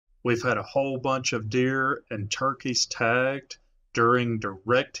We've had a whole bunch of deer and turkeys tagged during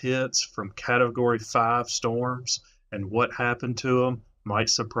direct hits from Category 5 storms, and what happened to them might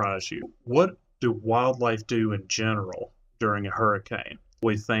surprise you. What do wildlife do in general during a hurricane?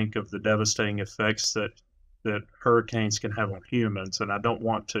 We think of the devastating effects that hurricanes can have on humans, and I don't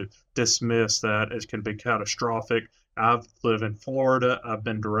want to dismiss that as can be catastrophic. I live in Florida. I've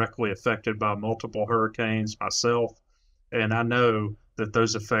been directly affected by multiple hurricanes myself, and I know that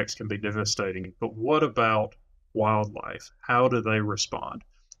those effects can be devastating. But what about wildlife? How do they respond?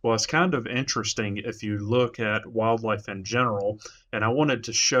 Well, it's kind of interesting if you look at wildlife in general, and I wanted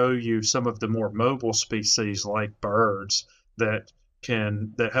to show you some of the more mobile species like birds that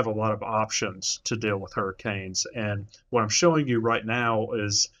have a lot of options to deal with hurricanes. And what I'm showing you right now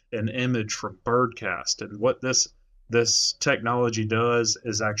is an image from Birdcast. And what this technology does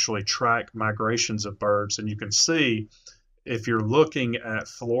is actually track migrations of birds. And you can see if you're looking at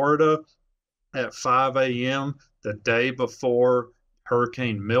Florida at 5 a.m., the day before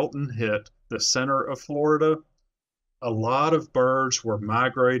Hurricane Milton hit the center of Florida, a lot of birds were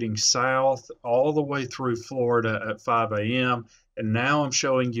migrating south all the way through Florida at 5 a.m. And now I'm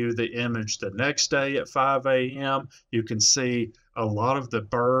showing you the image the next day at 5 a.m. You can see a lot of the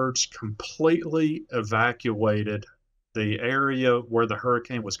birds completely evacuated the area where the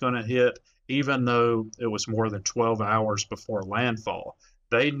hurricane was going to hit, even though it was more than 12 hours before landfall.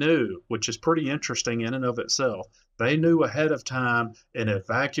 They knew, which is pretty interesting in and of itself, they knew ahead of time and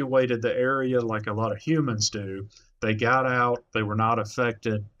evacuated the area like a lot of humans do. They got out, they were not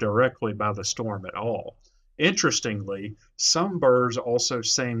affected directly by the storm at all. Interestingly, some birds also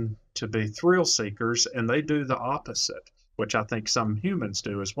seem to be thrill seekers and they do the opposite, which I think some humans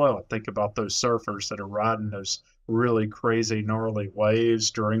do as well. Think about those surfers that are riding those really crazy, gnarly waves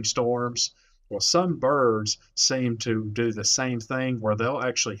during storms. Well, some birds seem to do the same thing where they'll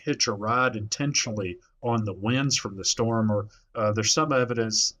actually hitch a ride intentionally on the winds from the storm, or there's some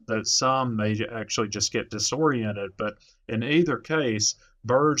evidence that some may actually just get disoriented. But in either case,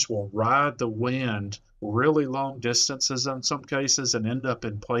 birds will ride the wind really long distances in some cases and end up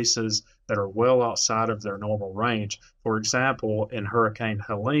in places that are well outside of their normal range. For example, in Hurricane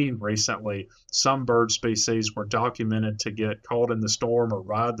Helene recently, some bird species were documented to get caught in the storm or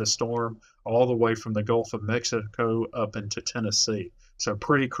ride the storm all the way from the Gulf of Mexico up into Tennessee. So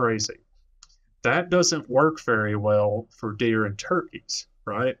pretty crazy. That doesn't work very well for deer and turkeys,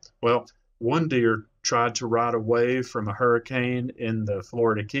 right? Well, one deer tried to ride away from a hurricane in the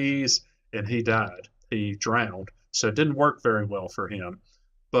Florida Keys and he died. He drowned. So it didn't work very well for him.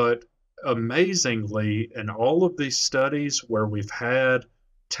 But amazingly, in all of these studies where we've had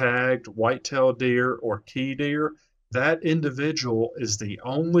tagged white-tailed deer or key deer, that individual is the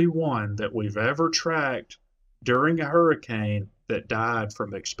only one that we've ever tracked during a hurricane that died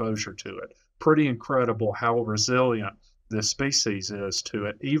from exposure to it. Pretty incredible how resilient this species is to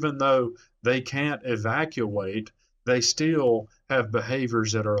it. Even though they can't evacuate, they still have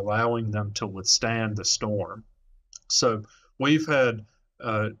behaviors that are allowing them to withstand the storm. So we've had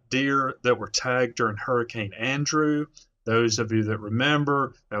deer that were tagged during Hurricane Andrew. Those of you that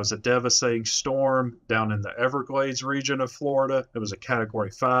remember, that was a devastating storm down in the Everglades region of Florida. It was a Category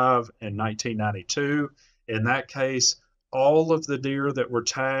 5 in 1992. In that case, all of the deer that were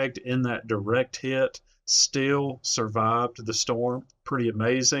tagged in that direct hit still survived the storm. Pretty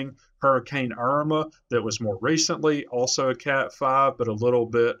amazing. Hurricane Irma, that was more recently, also a Cat 5, but a little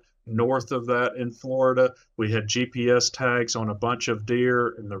bit north of that in Florida. We had GPS tags on a bunch of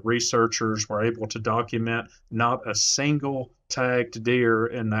deer, and the researchers were able to document not a single tagged deer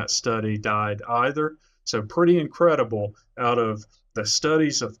in that study died either. So pretty incredible out of the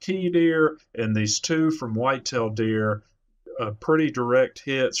studies of key deer and these two from white-tailed deer, pretty direct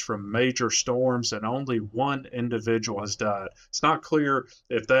hits from major storms, and only one individual has died. It's not clear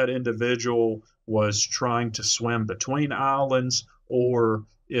if that individual was trying to swim between islands or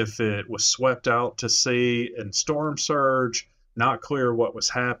if it was swept out to sea in storm surge. Not clear what was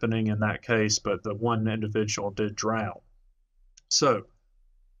happening in that case, but the one individual did drown. So,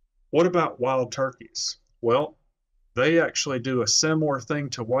 what about wild turkeys? Well, they actually do a similar thing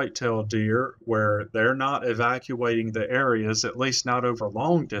to white-tailed deer where they're not evacuating the areas, at least not over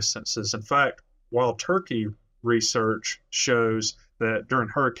long distances. In fact, wild turkey research shows that during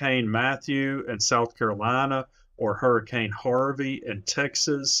Hurricane Matthew in South Carolina or Hurricane Harvey in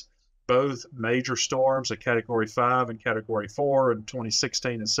Texas, both major storms, a Category 5 and Category 4 in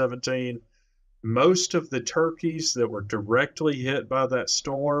 2016 and 17, most of the turkeys that were directly hit by that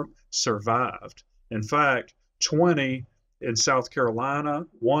storm survived. In fact, 20 in South Carolina,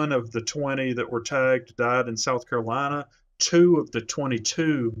 one of the 20 that were tagged died in South Carolina. 2 of the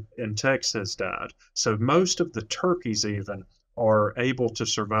 22 in Texas died. So most of the turkeys even are able to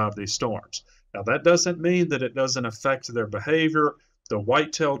survive these storms. Now, that doesn't mean that it doesn't affect their behavior. The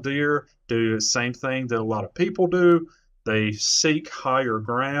white-tailed deer do the same thing that a lot of people do. They seek higher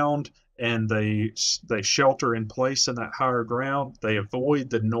ground and they shelter in place in that higher ground. They avoid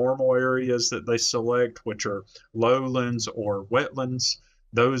the normal areas that they select, which are lowlands or wetlands.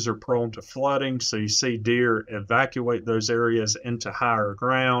 Those are prone to flooding, so you see deer evacuate those areas into higher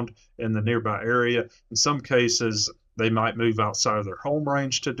ground in the nearby area. In some cases, they might move outside of their home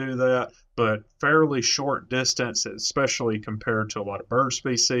range to do that, but fairly short distance, especially compared to a lot of bird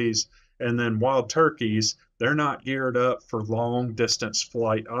species. And then wild turkeys, they're not geared up for long distance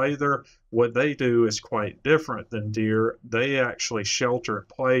flight either. What they do is quite different than deer. They actually shelter in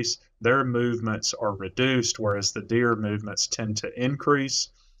place. Their movements are reduced, whereas the deer movements tend to increase.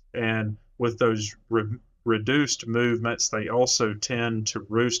 And with those reduced movements, they also tend to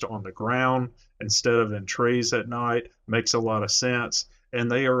roost on the ground instead of in trees at night. Makes a lot of sense. And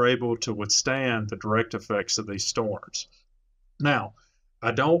they are able to withstand the direct effects of these storms. Now, I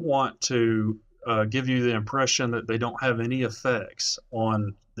don't want to give you the impression that they don't have any effects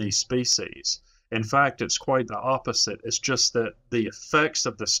on these species. In fact, it's quite the opposite. It's just that the effects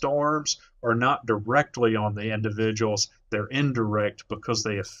of the storms are not directly on the individuals. They're indirect because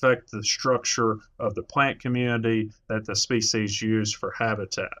they affect the structure of the plant community that the species use for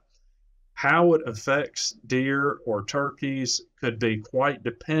habitat. How it affects deer or turkeys could be quite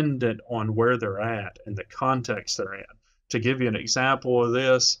dependent on where they're at and the context they're in. To give you an example of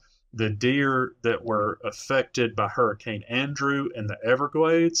this, the deer that were affected by Hurricane Andrew in the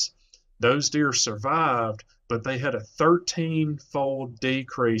Everglades, those deer survived, but they had a 13-fold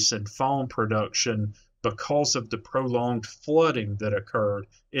decrease in fawn production because of the prolonged flooding that occurred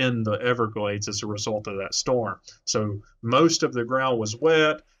in the Everglades as a result of that storm. So most of the ground was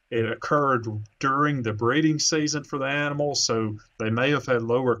wet. It occurred during the breeding season for the animals, so they may have had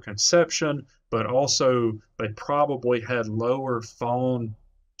lower conception, but also they probably had lower fawn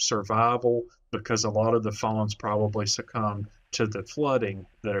survival because a lot of the fawns probably succumbed to the flooding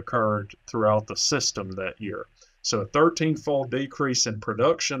that occurred throughout the system that year. So a 13-fold decrease in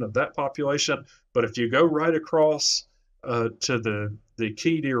production of that population. But if you go right across to the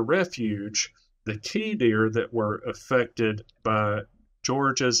key deer refuge, the key deer that were affected by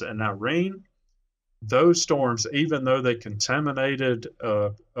Georges and Irene, those storms, even though they contaminated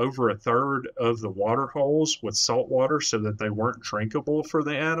over a third of the water holes with salt water so that they weren't drinkable for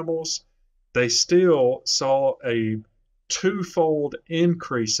the animals, they still saw a twofold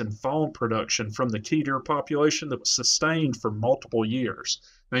increase in fawn production from the key deer population that was sustained for multiple years.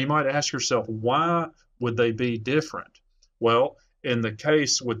 Now, you might ask yourself, why would they be different? Well, in the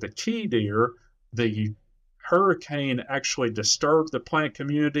case with the key deer, the hurricane actually disturbed the plant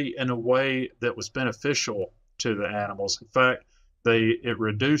community in a way that was beneficial to the animals. In fact, it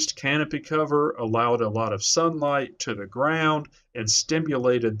reduced canopy cover, allowed a lot of sunlight to the ground, and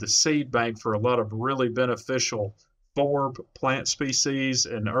stimulated the seed bank for a lot of really beneficial forb plant species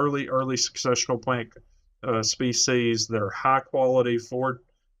and early successional plant species that are high quality for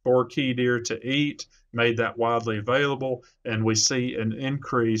key deer to eat, made that widely available, and we see an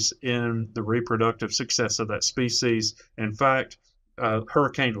increase in the reproductive success of that species. In fact,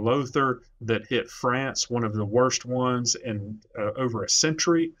 Hurricane Lothar that hit France, one of the worst ones in over a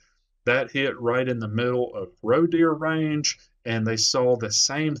century, that hit right in the middle of roe deer range, and they saw the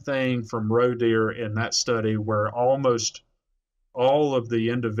same thing from roe deer in that study where almost all of the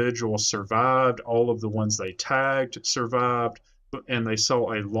individuals survived, all of the ones they tagged survived, and they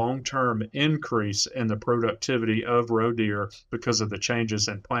saw a long-term increase in the productivity of roe deer because of the changes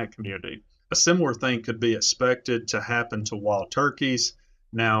in plant community. A similar thing could be expected to happen to wild turkeys.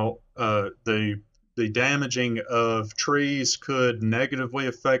 Now, the damaging of trees could negatively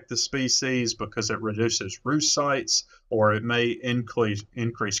affect the species because it reduces roost sites, or it may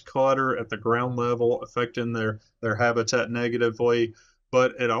increase clutter at the ground level, affecting their habitat negatively.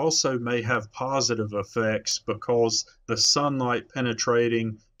 But it also may have positive effects because the sunlight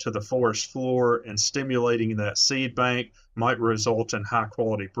penetrating to the forest floor and stimulating that seed bank might result in high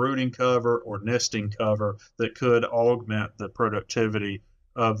quality brooding cover or nesting cover that could augment the productivity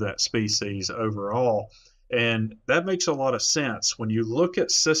of that species overall. And that makes a lot of sense. When you look at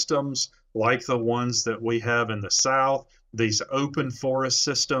systems like the ones that we have in the South, these open forest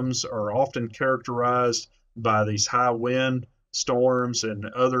systems are often characterized by these high wind storms and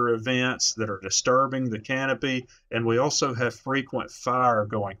other events that are disturbing the canopy. And we also have frequent fire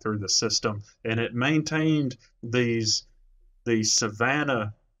going through the system. And it maintained these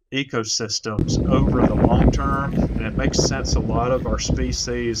savanna ecosystems over the long term, and it makes sense. A lot of our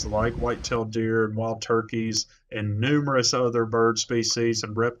species, like white-tailed deer and wild turkeys, and numerous other bird species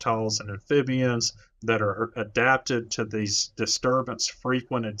and reptiles and amphibians that are adapted to these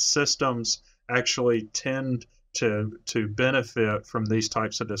disturbance-frequented systems, actually tend to benefit from these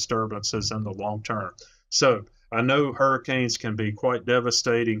types of disturbances in the long term. So I know hurricanes can be quite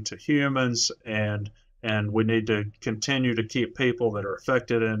devastating to humans, and we need to continue to keep people that are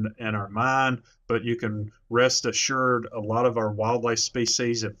affected in our mind. But you can rest assured a lot of our wildlife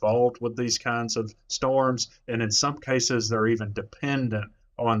species evolved with these kinds of storms, and in some cases they're even dependent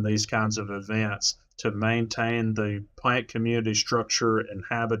on these kinds of events to maintain the plant community structure and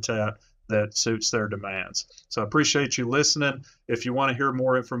habitat that suits their demands. So I appreciate you listening. If you want to hear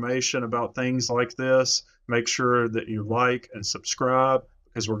more information about things like this, make sure that you like and subscribe,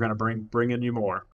 because we're going to bring in you more.